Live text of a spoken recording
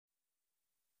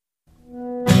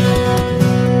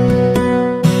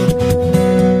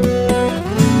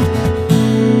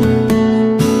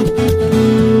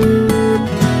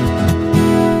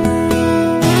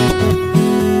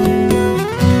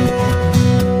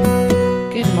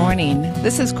morning.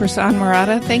 This is Krisan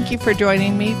Murata. Thank you for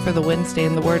joining me for the Wednesday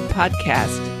in the Word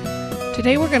podcast.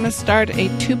 Today we're going to start a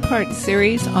two-part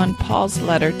series on Paul's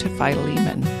letter to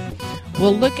Philemon.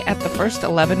 We'll look at the first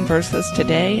 11 verses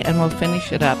today, and we'll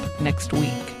finish it up next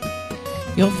week.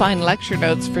 You'll find lecture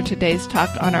notes for today's talk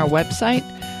on our website.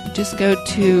 Just go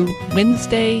to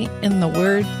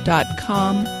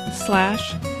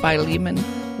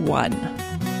wednesdayintheword.com/Philemon1.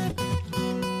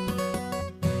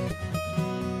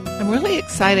 I'm really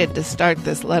excited to start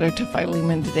this letter to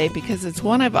Philemon today because it's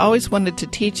one I've always wanted to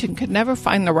teach and could never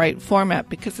find the right format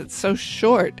because it's so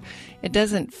short. It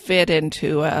doesn't fit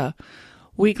into a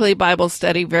weekly Bible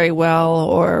study very well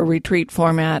or a retreat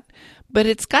format, but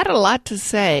it's got a lot to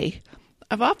say.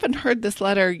 I've often heard this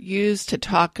letter used to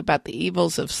talk about the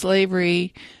evils of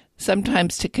slavery,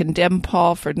 sometimes to condemn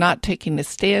Paul for not taking a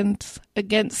stance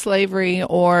against slavery,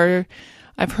 or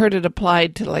I've heard it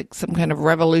applied to like some kind of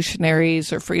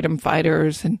revolutionaries or freedom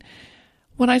fighters. And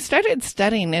when I started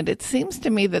studying it, it seems to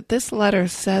me that this letter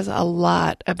says a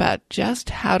lot about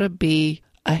just how to be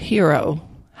a hero,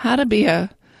 how to be a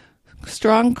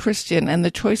strong Christian, and the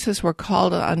choices we're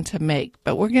called on to make.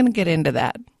 But we're going to get into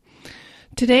that.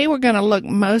 Today we're going to look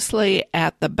mostly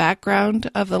at the background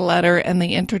of the letter and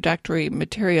the introductory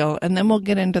material, and then we'll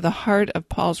get into the heart of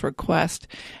Paul's request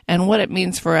and what it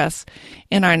means for us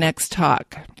in our next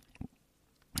talk.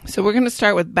 So we're going to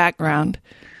start with background.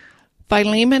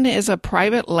 Philemon is a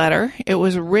private letter. It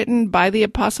was written by the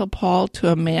Apostle Paul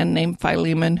to a man named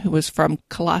Philemon who was from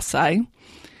Colossae.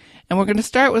 And we're going to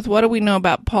start with what do we know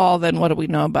about Paul, then what do we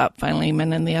know about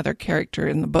Philemon and the other character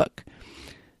in the book.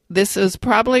 This is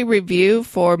probably review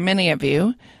for many of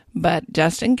you, but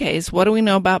just in case, what do we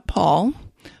know about Paul?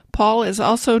 Paul is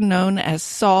also known as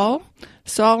Saul.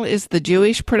 Saul is the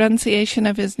Jewish pronunciation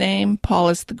of his name. Paul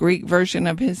is the Greek version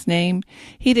of his name.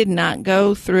 He did not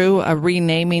go through a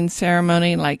renaming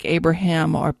ceremony like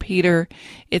Abraham or Peter.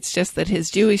 It's just that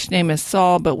his Jewish name is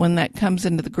Saul, but when that comes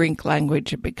into the Greek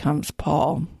language, it becomes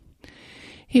Paul.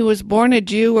 He was born a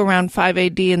Jew around 5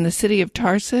 A.D. in the city of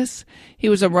Tarsus. He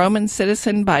was a Roman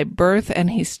citizen by birth, and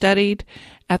he studied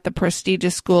at the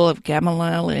prestigious school of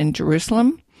Gamaliel in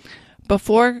Jerusalem.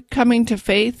 Before coming to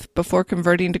faith, before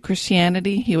converting to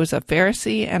Christianity, he was a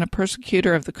Pharisee and a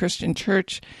persecutor of the Christian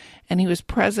church, and he was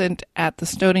present at the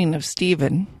stoning of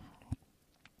Stephen.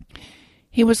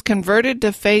 He was converted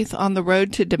to faith on the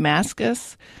road to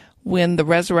Damascus when the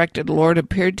resurrected Lord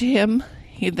appeared to him.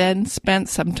 He then spent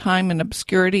some time in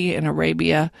obscurity in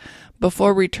Arabia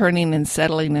before returning and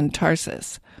settling in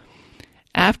Tarsus.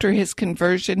 After his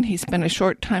conversion, he spent a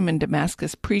short time in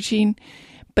Damascus preaching,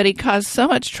 but he caused so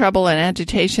much trouble and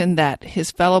agitation that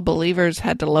his fellow believers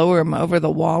had to lower him over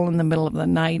the wall in the middle of the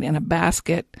night in a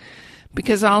basket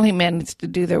because all he managed to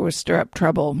do there was stir up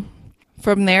trouble.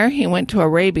 From there, he went to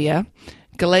Arabia.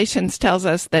 Galatians tells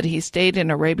us that he stayed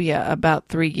in Arabia about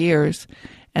 3 years,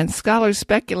 and scholars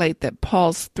speculate that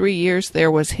Paul's 3 years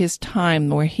there was his time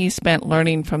where he spent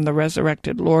learning from the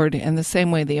resurrected Lord in the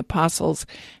same way the apostles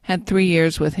had 3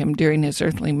 years with him during his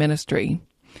earthly ministry.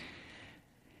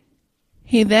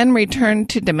 He then returned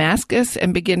to Damascus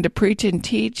and began to preach and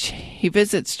teach. He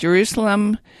visits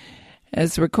Jerusalem,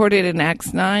 as recorded in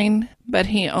Acts 9, but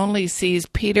he only sees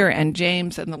Peter and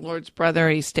James and the Lord's brother.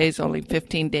 He stays only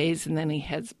 15 days, and then he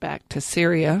heads back to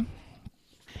Syria.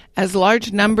 As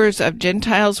large numbers of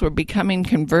Gentiles were becoming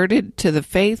converted to the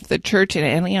faith, the church in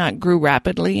Antioch grew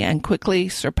rapidly and quickly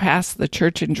surpassed the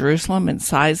church in Jerusalem in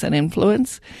size and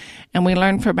influence. And we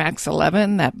learn from Acts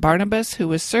 11 that Barnabas, who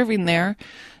was serving there,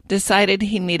 decided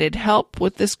he needed help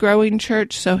with this growing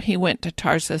church, so he went to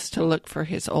Tarsus to look for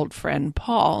his old friend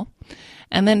Paul.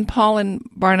 And then Paul and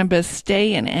Barnabas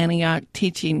stay in Antioch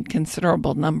teaching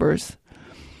considerable numbers.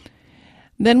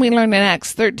 Then we learn in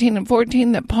Acts 13 and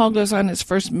 14 that Paul goes on his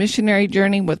first missionary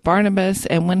journey with Barnabas,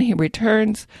 and when he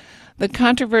returns, the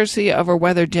controversy over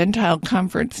whether Gentile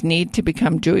converts need to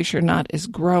become Jewish or not is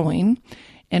growing.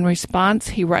 In response,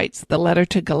 he writes the letter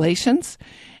to Galatians,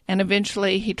 and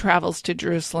eventually he travels to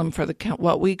Jerusalem for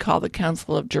what we call the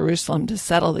Council of Jerusalem to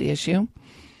settle the issue.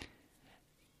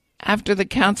 After the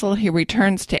council, he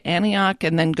returns to Antioch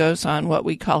and then goes on what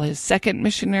we call his second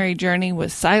missionary journey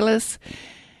with Silas.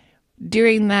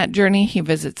 During that journey, he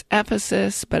visits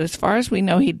Ephesus, but as far as we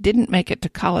know, he didn't make it to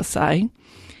Colossae.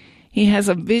 He has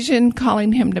a vision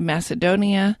calling him to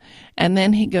Macedonia, and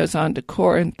then he goes on to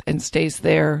Corinth and stays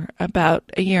there about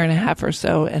a year and a half or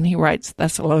so, and he writes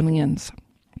Thessalonians.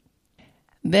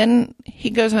 Then he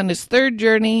goes on his third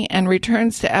journey and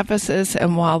returns to Ephesus,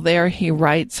 and while there he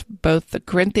writes both the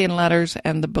Corinthian letters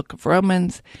and the book of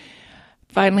Romans.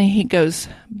 Finally, he goes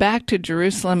back to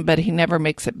Jerusalem, but he never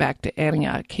makes it back to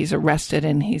Antioch. He's arrested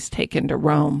and he's taken to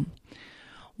Rome.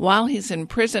 While he's in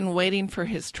prison waiting for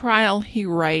his trial, he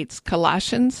writes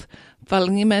Colossians,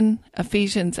 Philemon,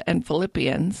 Ephesians, and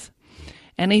Philippians.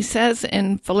 And he says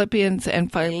in Philippians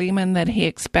and Philemon that he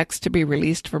expects to be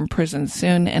released from prison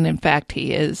soon, and in fact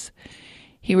he is.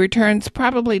 He returns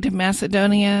probably to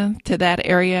Macedonia, to that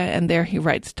area, and there he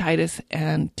writes Titus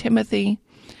and Timothy.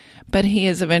 But he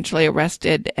is eventually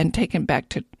arrested and taken back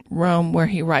to Rome, where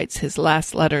he writes his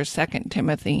last letter, 2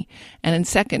 Timothy. And in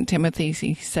 2 Timothy,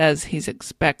 he says he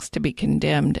expects to be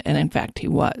condemned, and in fact he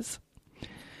was.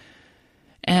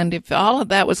 And if all of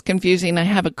that was confusing, I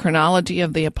have a chronology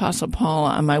of the Apostle Paul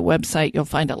on my website. You'll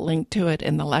find a link to it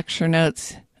in the lecture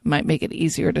notes. It might make it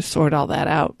easier to sort all that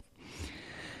out.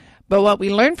 But what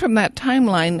we learned from that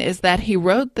timeline is that he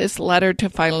wrote this letter to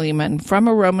Philemon from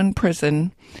a Roman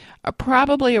prison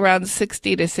probably around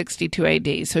 60 to 62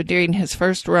 AD. So during his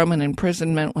first Roman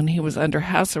imprisonment when he was under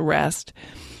house arrest,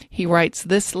 he writes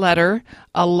this letter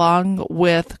along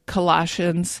with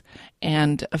Colossians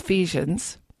and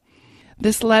Ephesians.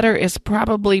 This letter is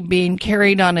probably being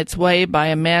carried on its way by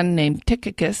a man named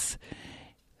Tychicus,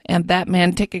 and that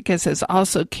man Tychicus is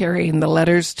also carrying the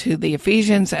letters to the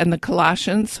Ephesians and the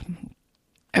Colossians.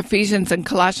 Ephesians and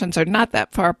Colossians are not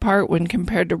that far apart when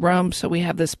compared to Rome, so we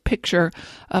have this picture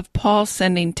of Paul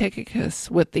sending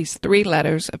Tychicus with these three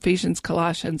letters, Ephesians,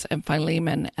 Colossians, and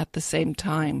Philemon, at the same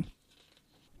time.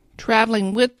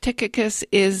 Traveling with Tychicus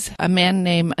is a man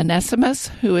named Onesimus,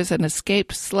 who is an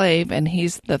escaped slave, and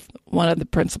he's one of the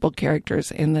principal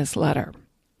characters in this letter.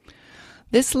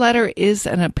 This letter is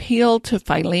an appeal to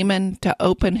Philemon to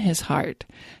open his heart,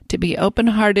 to be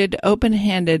open-hearted,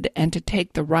 open-handed, and to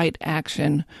take the right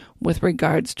action with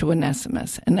regards to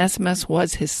Onesimus. Onesimus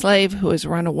was his slave who has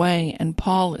run away, and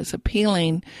Paul is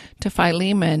appealing to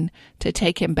Philemon to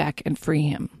take him back and free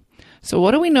him. So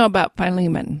what do we know about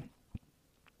Philemon?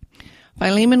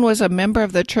 Philemon was a member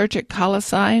of the church at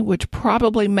Colossae, which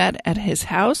probably met at his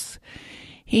house.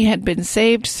 He had been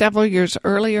saved several years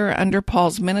earlier under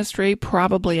Paul's ministry,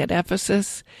 probably at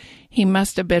Ephesus. He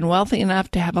must have been wealthy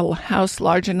enough to have a house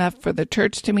large enough for the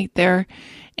church to meet there,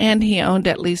 and he owned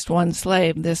at least one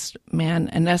slave, this man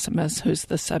Onesimus, who's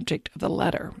the subject of the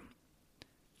letter.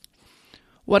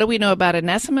 What do we know about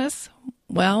Onesimus?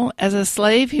 Well, as a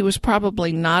slave, he was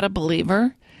probably not a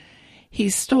believer. He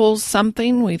stole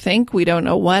something, we think. We don't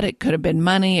know what. It could have been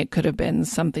money. It could have been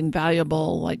something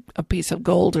valuable, like a piece of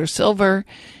gold or silver.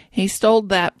 He stole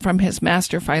that from his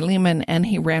master Philemon, and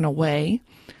he ran away.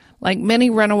 Like many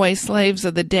runaway slaves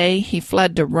of the day, he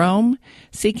fled to Rome,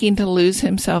 seeking to lose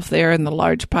himself there in the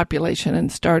large population and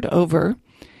start over.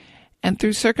 And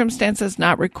through circumstances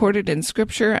not recorded in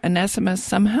Scripture, Onesimus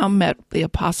somehow met the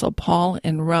Apostle Paul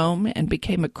in Rome and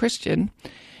became a Christian,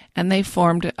 and they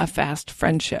formed a fast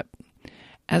friendship.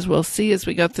 As we'll see as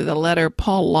we go through the letter,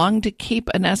 Paul longed to keep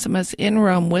Onesimus in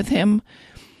Rome with him,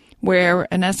 where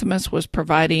Onesimus was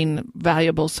providing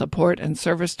valuable support and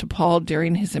service to Paul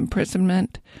during his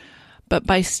imprisonment. But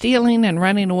by stealing and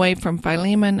running away from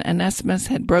Philemon, Onesimus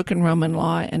had broken Roman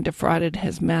law and defrauded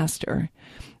his master.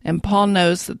 And Paul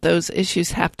knows that those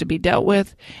issues have to be dealt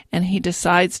with, and he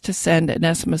decides to send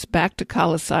Onesimus back to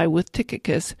Colossae with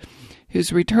Tychicus,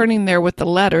 who's returning there with the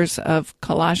letters of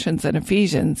Colossians and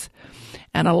Ephesians.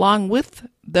 And along with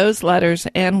those letters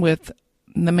and with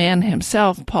the man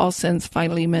himself, Paul sends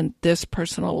Philemon this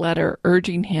personal letter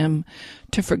urging him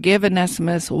to forgive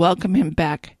Onesimus, welcome him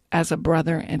back as a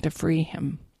brother, and to free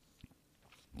him.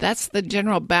 That's the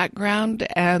general background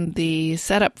and the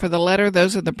setup for the letter.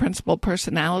 Those are the principal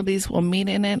personalities we'll meet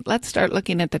in it. Let's start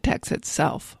looking at the text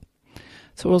itself.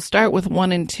 So we'll start with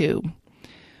 1 and 2.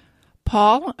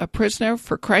 Paul, a prisoner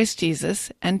for Christ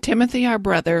Jesus, and Timothy, our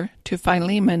brother, to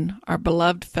Philemon, our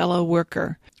beloved fellow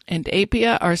worker, and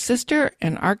Apphia, our sister,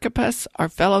 and Archippus, our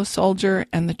fellow soldier,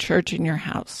 and the church in your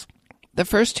house. The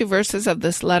first two verses of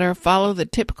this letter follow the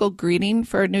typical greeting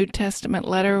for a New Testament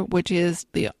letter, which is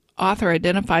the author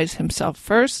identifies himself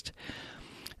first,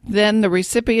 then the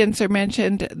recipients are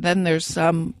mentioned, then there's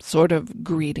some sort of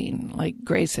greeting, like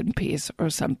grace and peace or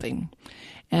something.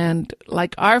 And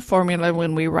like our formula,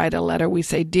 when we write a letter, we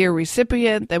say, dear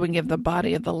recipient, then we give the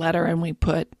body of the letter and we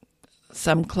put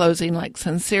some closing like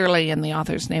sincerely and the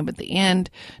author's name at the end.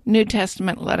 New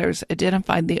Testament letters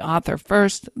identified the author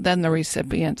first, then the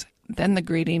recipient, then the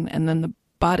greeting, and then the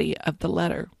body of the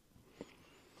letter.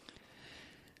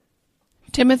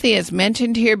 Timothy is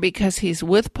mentioned here because he's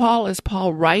with Paul as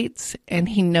Paul writes, and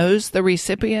he knows the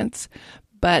recipients,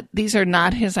 but these are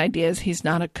not his ideas. He's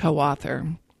not a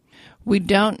co-author. We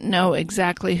don't know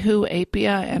exactly who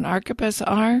Apphia and Archippus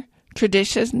are.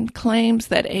 Tradition claims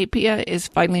that Appia is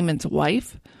Philemon's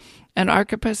wife, and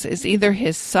Archippus is either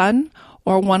his son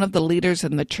or one of the leaders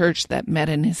in the church that met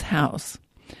in his house.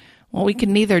 Well, we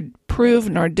can neither prove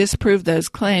nor disprove those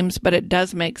claims, but it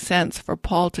does make sense for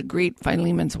Paul to greet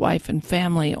Philemon's wife and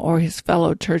family or his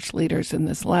fellow church leaders in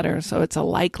this letter, so it's a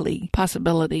likely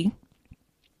possibility.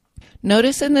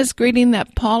 Notice in this greeting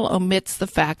that Paul omits the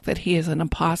fact that he is an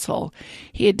apostle.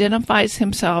 He identifies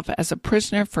himself as a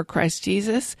prisoner for Christ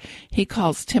Jesus. He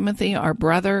calls Timothy our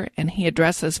brother, and he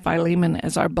addresses Philemon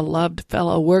as our beloved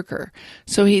fellow worker.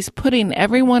 So he's putting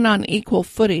everyone on equal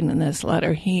footing in this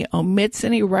letter. He omits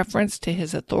any reference to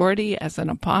his authority as an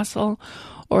apostle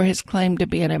or his claim to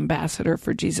be an ambassador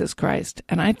for Jesus Christ.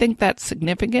 And I think that's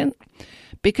significant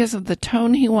because of the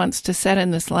tone he wants to set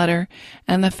in this letter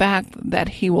and the fact that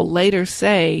he will later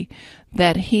say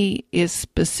that he is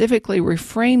specifically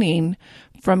refraining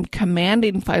from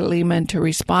commanding Philemon to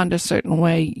respond a certain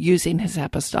way using his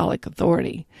apostolic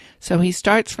authority. So he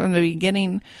starts from the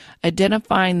beginning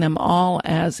identifying them all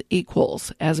as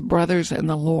equals, as brothers in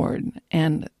the Lord,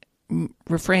 and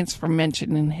refrains from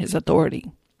mentioning his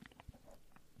authority.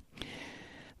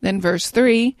 Then verse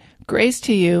 3, grace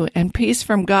to you and peace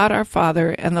from God our Father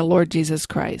and the Lord Jesus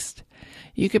Christ.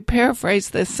 You could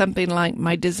paraphrase this something like,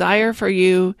 my desire for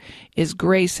you is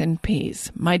grace and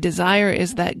peace. My desire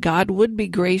is that God would be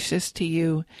gracious to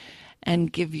you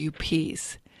and give you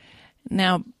peace.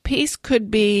 Now, peace could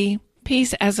be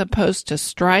peace as opposed to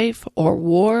strife or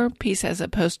war, peace as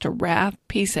opposed to wrath,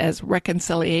 peace as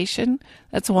reconciliation.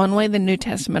 That's one way the New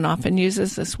Testament often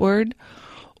uses this word.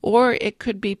 Or it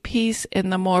could be peace in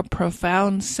the more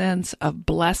profound sense of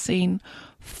blessing,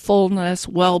 fullness,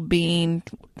 well-being,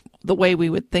 the way we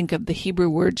would think of the Hebrew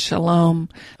word shalom,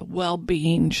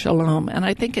 well-being, shalom. And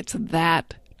I think it's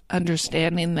that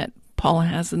understanding that Paul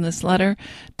has in this letter.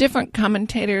 Different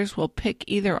commentators will pick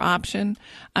either option.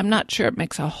 I'm not sure it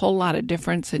makes a whole lot of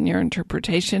difference in your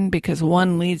interpretation because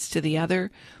one leads to the other.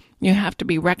 You have to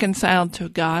be reconciled to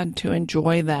God to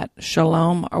enjoy that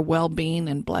shalom or well-being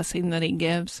and blessing that he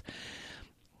gives.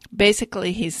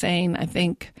 Basically, he's saying, I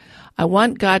think, I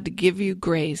want God to give you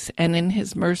grace and in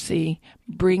his mercy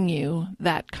bring you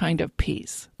that kind of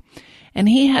peace. And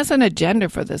he has an agenda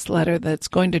for this letter that's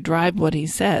going to drive what he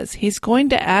says. He's going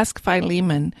to ask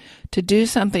Philemon to do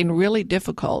something really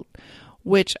difficult,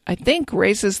 which I think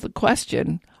raises the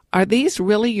question, are these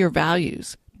really your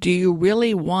values? Do you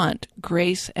really want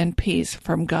grace and peace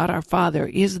from God our Father?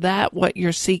 Is that what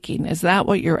you're seeking? Is that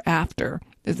what you're after?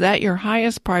 Is that your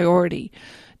highest priority?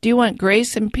 Do you want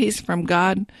grace and peace from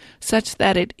God such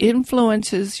that it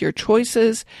influences your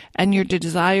choices and your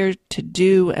desire to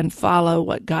do and follow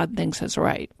what God thinks is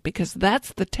right? Because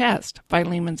that's the test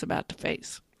Philemon's about to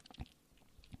face.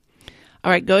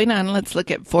 All right, going on, let's look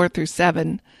at 4 through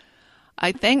 7.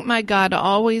 I thank my God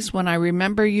always when I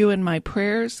remember you in my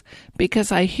prayers,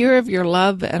 because I hear of your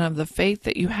love and of the faith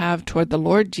that you have toward the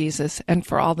Lord Jesus and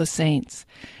for all the saints.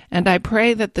 And I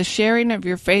pray that the sharing of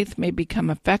your faith may become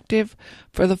effective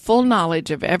for the full knowledge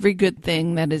of every good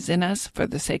thing that is in us for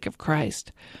the sake of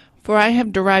Christ. For I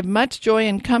have derived much joy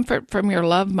and comfort from your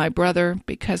love, my brother,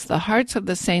 because the hearts of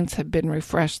the saints have been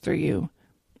refreshed through you.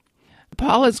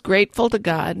 Paul is grateful to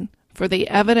God for the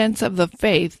evidence of the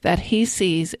faith that he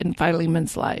sees in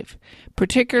Philemon's life,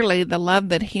 particularly the love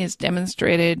that he has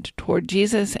demonstrated toward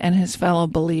Jesus and his fellow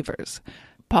believers.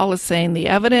 Paul is saying the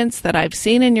evidence that I've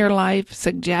seen in your life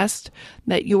suggests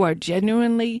that you are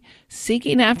genuinely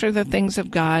seeking after the things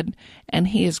of God, and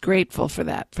he is grateful for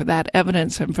that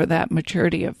evidence and for that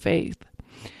maturity of faith.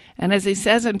 And as he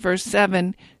says in verse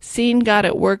 7, seeing God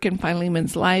at work in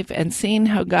Philemon's life and seeing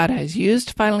how God has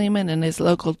used Philemon and his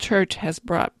local church has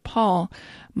brought Paul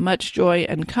much joy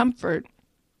and comfort.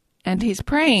 And he's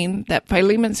praying that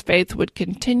Philemon's faith would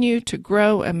continue to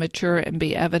grow and mature and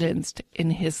be evidenced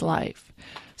in his life.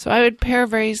 So I would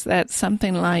paraphrase that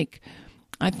something like,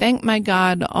 I thank my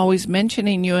God always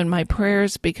mentioning you in my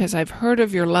prayers because I've heard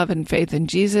of your love and faith in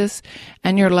Jesus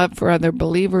and your love for other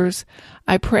believers.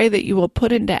 I pray that you will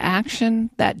put into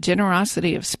action that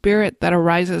generosity of spirit that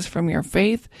arises from your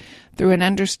faith through an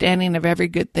understanding of every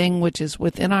good thing which is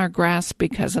within our grasp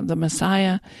because of the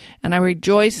Messiah. And I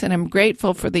rejoice and am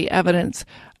grateful for the evidence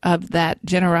of that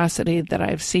generosity that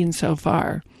I've seen so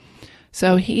far.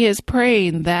 So he is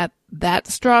praying that that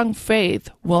strong faith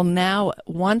will now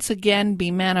once again be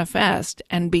manifest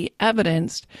and be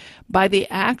evidenced by the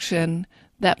action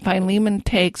that Philemon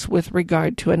takes with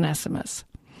regard to Onesimus.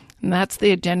 And that's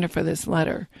the agenda for this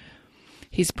letter.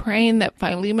 He's praying that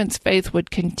Philemon's faith would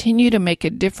continue to make a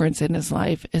difference in his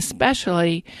life,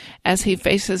 especially as he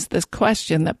faces this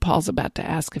question that Paul's about to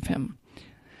ask of him.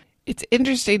 It's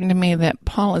interesting to me that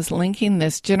Paul is linking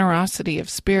this generosity of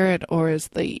spirit, or as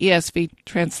the ESV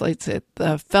translates it,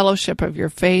 the fellowship of your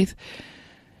faith.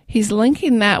 He's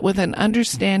linking that with an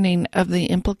understanding of the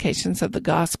implications of the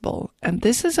gospel. And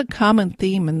this is a common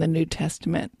theme in the New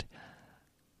Testament.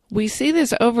 We see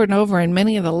this over and over in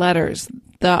many of the letters.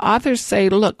 The authors say,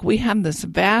 look, we have this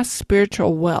vast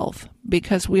spiritual wealth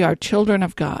because we are children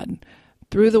of God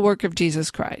through the work of Jesus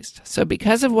Christ. So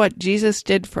because of what Jesus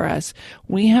did for us,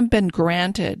 we have been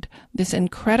granted this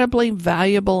incredibly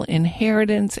valuable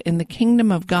inheritance in the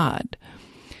kingdom of God.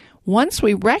 Once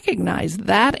we recognize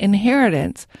that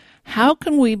inheritance, how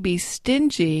can we be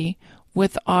stingy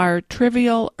with our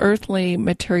trivial earthly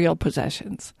material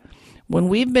possessions? When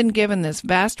we've been given this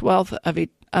vast wealth of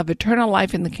eternal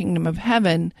life in the kingdom of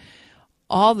heaven,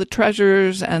 all the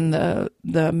treasures and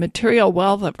the material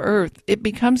wealth of earth, it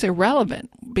becomes irrelevant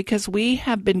because we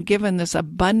have been given this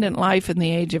abundant life in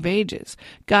the age of ages.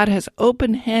 God has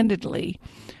open-handedly,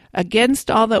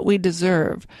 against all that we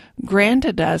deserve,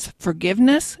 granted us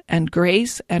forgiveness and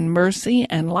grace and mercy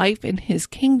and life in his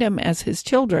kingdom as his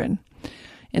children.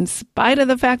 In spite of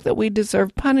the fact that we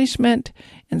deserve punishment,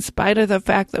 in spite of the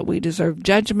fact that we deserve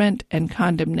judgment and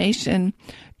condemnation,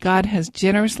 God has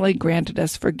generously granted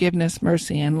us forgiveness,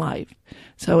 mercy, and life.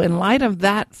 So in light of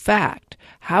that fact,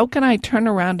 how can I turn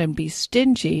around and be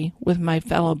stingy with my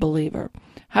fellow believer?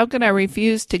 How can I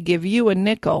refuse to give you a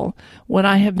nickel when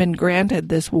I have been granted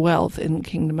this wealth in the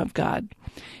kingdom of God?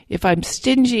 If I'm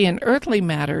stingy in earthly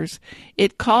matters,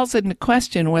 it calls into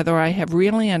question whether I have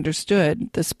really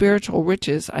understood the spiritual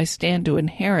riches I stand to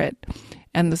inherit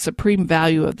and the supreme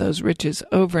value of those riches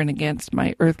over and against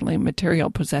my earthly material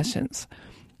possessions.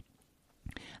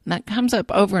 And that comes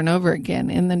up over and over again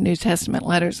in the New Testament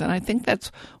letters, and I think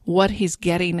that's what he's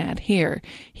getting at here.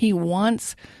 He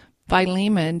wants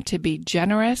Philemon to be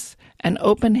generous and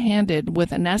open-handed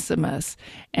with Onesimus,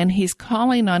 and he's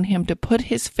calling on him to put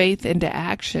his faith into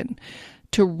action,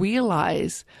 to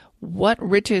realize what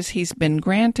riches he's been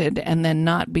granted and then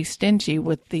not be stingy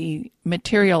with the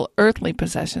material earthly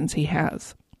possessions he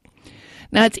has.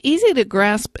 Now, it's easy to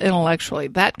grasp intellectually.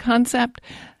 That concept,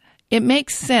 it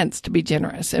makes sense to be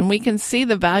generous, and we can see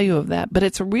the value of that, but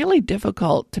it's really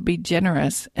difficult to be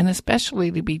generous and especially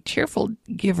to be cheerful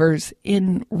givers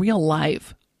in real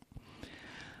life.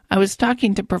 I was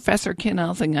talking to Professor Ken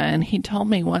Elzinga, and he told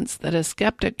me once that a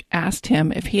skeptic asked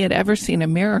him if he had ever seen a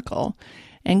miracle,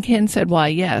 and Ken said, why,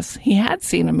 yes, he had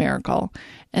seen a miracle,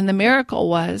 and the miracle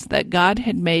was that God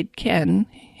had made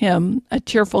him, a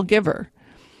cheerful giver.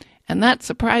 And that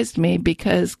surprised me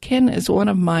because Ken is one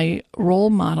of my role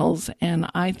models and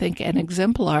I think an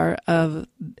exemplar of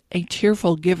a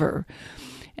cheerful giver.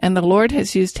 And the Lord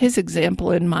has used his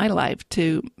example in my life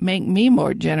to make me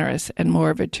more generous and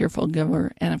more of a cheerful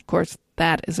giver. And of course,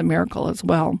 that is a miracle as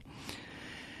well.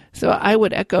 So I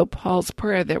would echo Paul's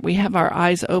prayer that we have our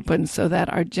eyes open so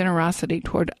that our generosity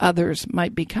toward others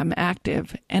might become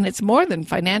active. And it's more than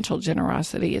financial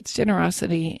generosity. It's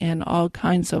generosity in all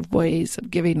kinds of ways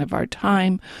of giving of our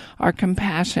time, our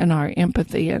compassion, our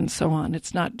empathy, and so on.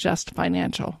 It's not just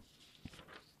financial.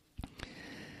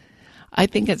 I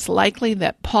think it's likely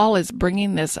that Paul is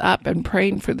bringing this up and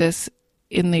praying for this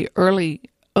in the early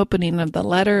opening of the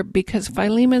letter because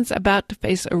Philemon's about to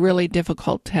face a really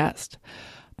difficult test.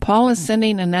 Paul is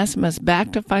sending Onesimus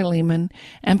back to Philemon,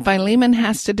 and Philemon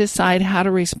has to decide how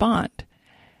to respond.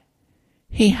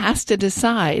 He has to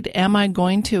decide, am I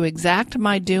going to exact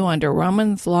my due under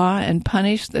Roman's law and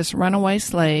punish this runaway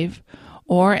slave,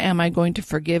 or am I going to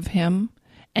forgive him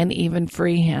and even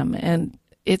free him? And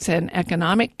it's an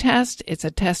economic test, it's a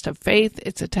test of faith,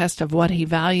 it's a test of what he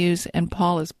values, and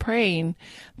Paul is praying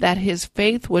that his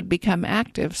faith would become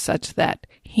active such that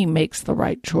he makes the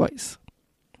right choice.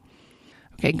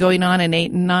 Okay, going on in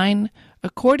 8 and 9,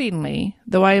 accordingly,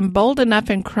 though I am bold enough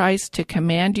in Christ to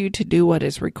command you to do what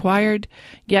is required,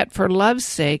 yet for love's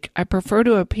sake I prefer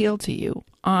to appeal to you,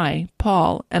 I,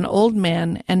 Paul, an old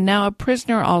man, and now a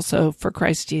prisoner also for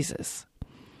Christ Jesus.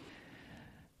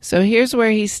 So here's where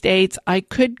he states, I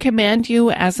could command you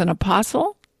as an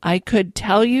apostle, I could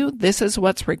tell you this is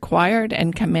what's required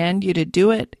and command you to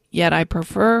do it, yet I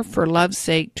prefer for love's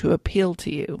sake to appeal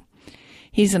to you.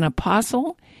 He's an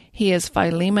apostle. He is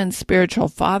Philemon's spiritual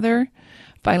father.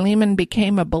 Philemon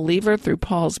became a believer through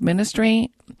Paul's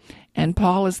ministry, and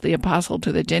Paul is the apostle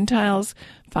to the Gentiles.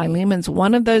 Philemon's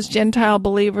one of those Gentile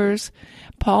believers.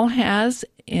 Paul has,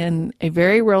 in a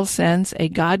very real sense, a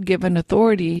God-given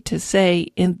authority to say,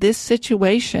 in this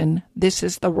situation, this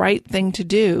is the right thing to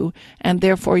do, and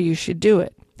therefore you should do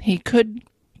it. He could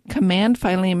command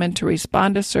Philemon to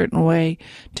respond a certain way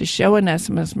to show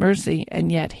Onesimus mercy,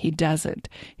 and yet he doesn't.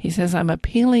 He says, I'm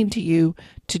appealing to you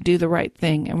to do the right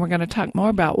thing. And we're going to talk more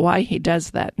about why he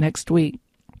does that next week.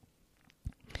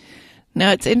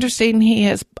 Now, it's interesting. He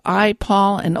has, I,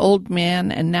 Paul, an old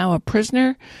man and now a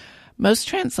prisoner. Most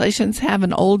translations have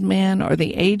an old man or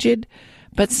the aged,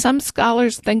 but some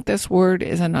scholars think this word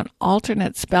is an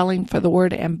alternate spelling for the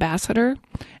word ambassador,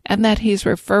 and that he's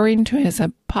referring to his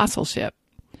apostleship,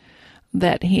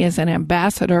 that he is an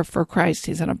ambassador for Christ.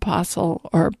 He's an apostle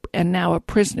and now a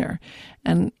prisoner.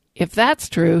 And if that's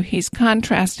true, he's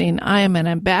contrasting, I am an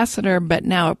ambassador, but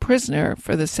now a prisoner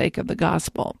for the sake of the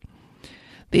gospel.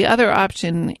 The other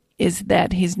option is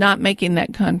that he's not making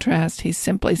that contrast. He's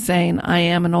simply saying, I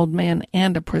am an old man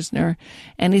and a prisoner,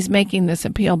 and he's making this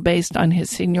appeal based on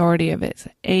his seniority of his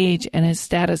age and his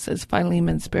status as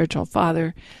Philemon's spiritual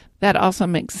father. That also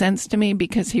makes sense to me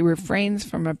because he refrains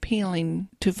from appealing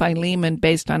to Philemon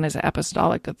based on his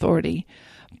apostolic authority.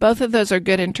 Both of those are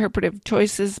good interpretive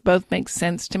choices. Both make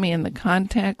sense to me in the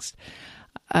context.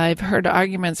 I've heard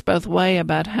arguments both ways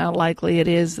about how likely it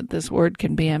is that this word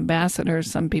can be ambassador.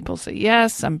 Some people say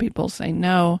yes, some people say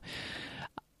no.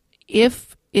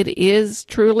 If it is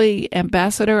truly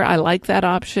ambassador, I like that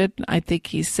option. I think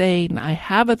he's saying, I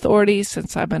have authority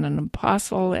since I'm an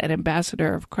apostle, an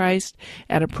ambassador of Christ,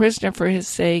 and a prisoner for his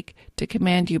sake to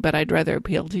command you, but I'd rather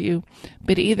appeal to you.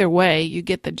 But either way, you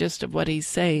get the gist of what he's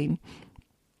saying.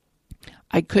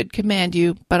 I could command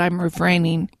you, but I'm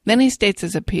refraining. Then he states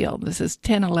his appeal. This is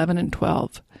 10, 11, and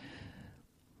 12.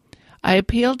 I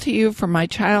appeal to you for my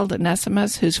child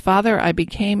Onesimus, whose father I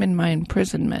became in my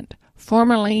imprisonment.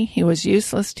 Formerly he was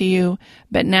useless to you,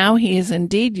 but now he is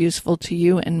indeed useful to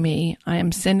you and me. I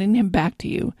am sending him back to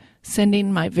you,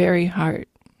 sending my very heart.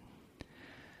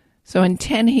 So in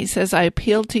 10 he says, I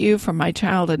appeal to you for my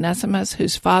child Onesimus,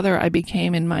 whose father I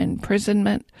became in my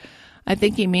imprisonment. I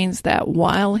think he means that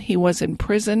while he was in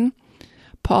prison,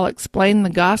 Paul explained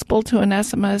the gospel to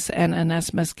Onesimus, and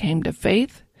Onesimus came to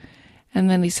faith. And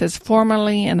then he says,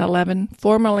 formerly, in 11,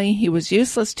 formerly he was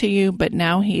useless to you, but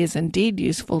now he is indeed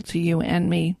useful to you and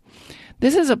me.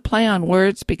 This is a play on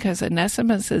words because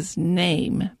Onesimus's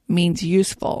name means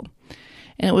useful.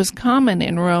 And it was common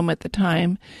in Rome at the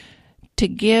time to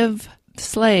give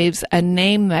slaves a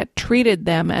name that treated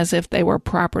them as if they were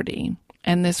property.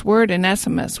 And this word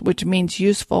Onesimus, which means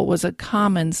useful, was a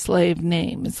common slave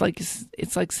name. It's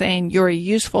like saying you're a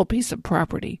useful piece of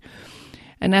property.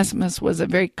 Onesimus was a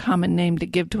very common name to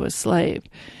give to a slave.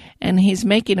 And he's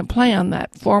making a play on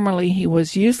that. Formerly he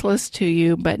was useless to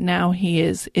you, but now he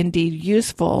is indeed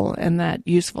useful, and that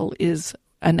useful is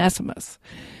Onesimus.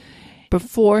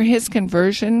 Before his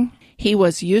conversion, he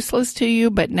was useless to you,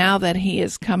 but now that he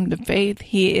has come to faith,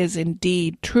 he is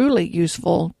indeed truly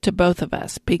useful to both of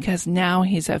us, because now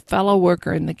he's a fellow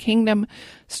worker in the kingdom,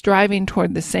 striving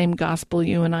toward the same gospel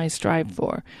you and I strive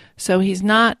for. So he's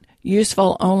not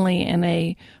useful only in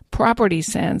a property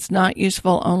sense, not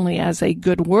useful only as a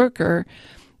good worker,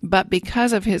 but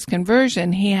because of his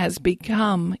conversion, he has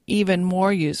become even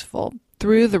more useful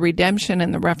through the redemption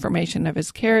and the reformation of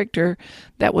his character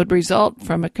that would result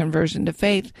from a conversion to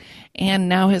faith, and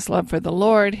now his love for the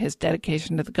Lord, his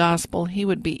dedication to the gospel, he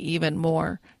would be even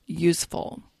more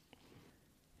useful.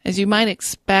 As you might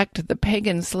expect, the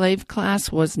pagan slave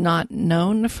class was not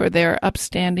known for their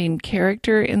upstanding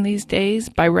character in these days.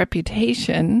 By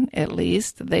reputation, at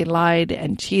least, they lied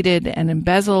and cheated and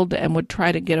embezzled and would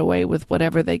try to get away with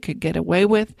whatever they could get away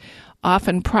with,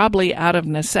 often probably out of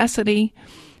necessity,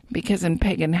 because in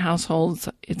pagan households,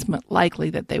 it's likely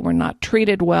that they were not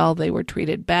treated well, they were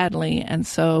treated badly, and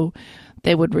so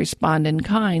they would respond in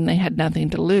kind. They had nothing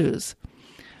to lose.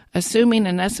 Assuming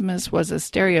Onesimus was a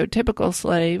stereotypical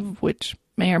slave, which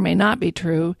may or may not be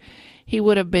true, he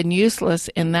would have been useless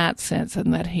in that sense,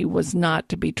 and that he was not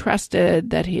to be trusted,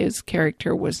 that his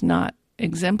character was not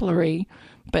exemplary.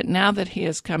 But now that he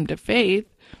has come to faith,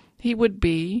 he would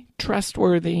be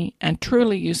trustworthy and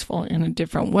truly useful in a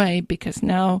different way, because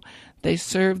now they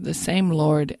serve the same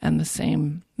Lord and the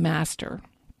same Master.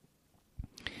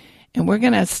 And we're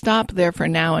going to stop there for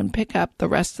now and pick up the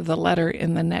rest of the letter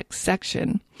in the next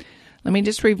section. Let me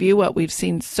just review what we've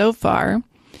seen so far.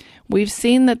 We've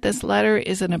seen that this letter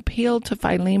is an appeal to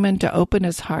Philemon to open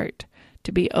his heart,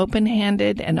 to be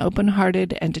open-handed and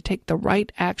open-hearted, and to take the right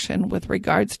action with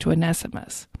regards to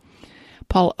Onesimus.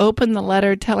 Paul opened the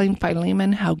letter telling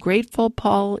Philemon how grateful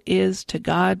Paul is to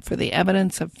God for the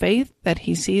evidence of faith that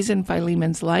he sees in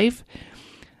Philemon's life.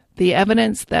 The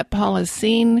evidence that Paul has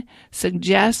seen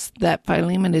suggests that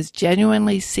Philemon is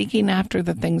genuinely seeking after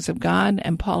the things of God,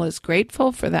 and Paul is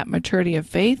grateful for that maturity of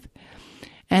faith.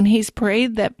 And he's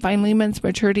prayed that Philemon's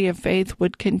maturity of faith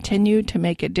would continue to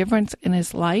make a difference in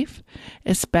his life,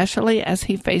 especially as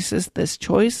he faces this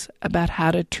choice about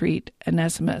how to treat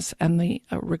Onesimus and the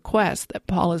request that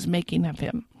Paul is making of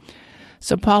him.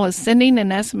 So Paul is sending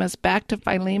Onesimus back to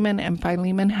Philemon, and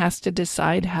Philemon has to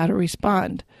decide how to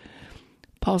respond.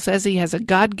 Paul says he has a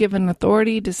God-given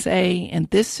authority to say, in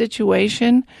this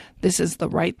situation, this is the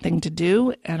right thing to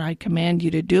do, and I command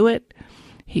you to do it.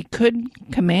 He could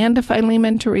command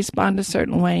Philemon to respond a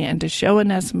certain way and to show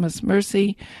Onesimus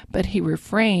mercy, but he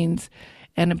refrains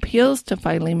and appeals to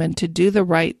Philemon to do the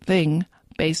right thing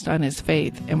based on his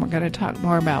faith. And we're going to talk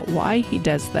more about why he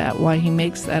does that, why he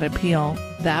makes that appeal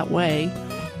that way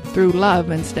through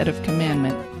love instead of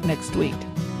commandment next week.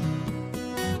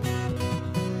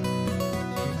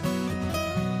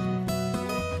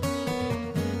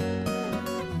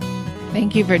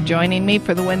 Thank you for joining me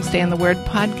for the Wednesday in the Word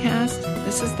podcast.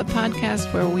 This is the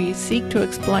podcast where we seek to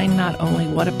explain not only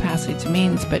what a passage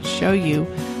means, but show you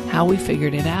how we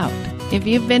figured it out. If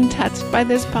you've been touched by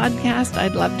this podcast,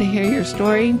 I'd love to hear your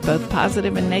story. Both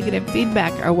positive and negative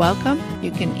feedback are welcome.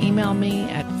 You can email me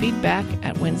at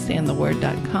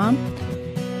feedback@wednesdayintheword.com.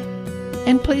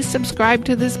 And please subscribe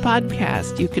to this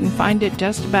podcast. You can find it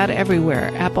just about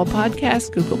everywhere. Apple Podcasts,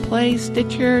 Google Play,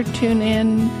 Stitcher,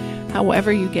 TuneIn,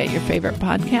 however you get your favorite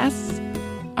podcasts.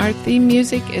 Our theme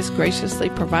music is graciously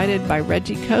provided by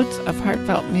Reggie Coates of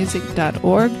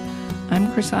heartfeltmusic.org. I'm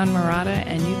Krisan Murata,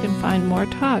 and you can find more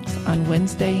talks on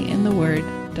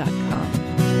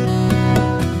WednesdayInTheWord.com.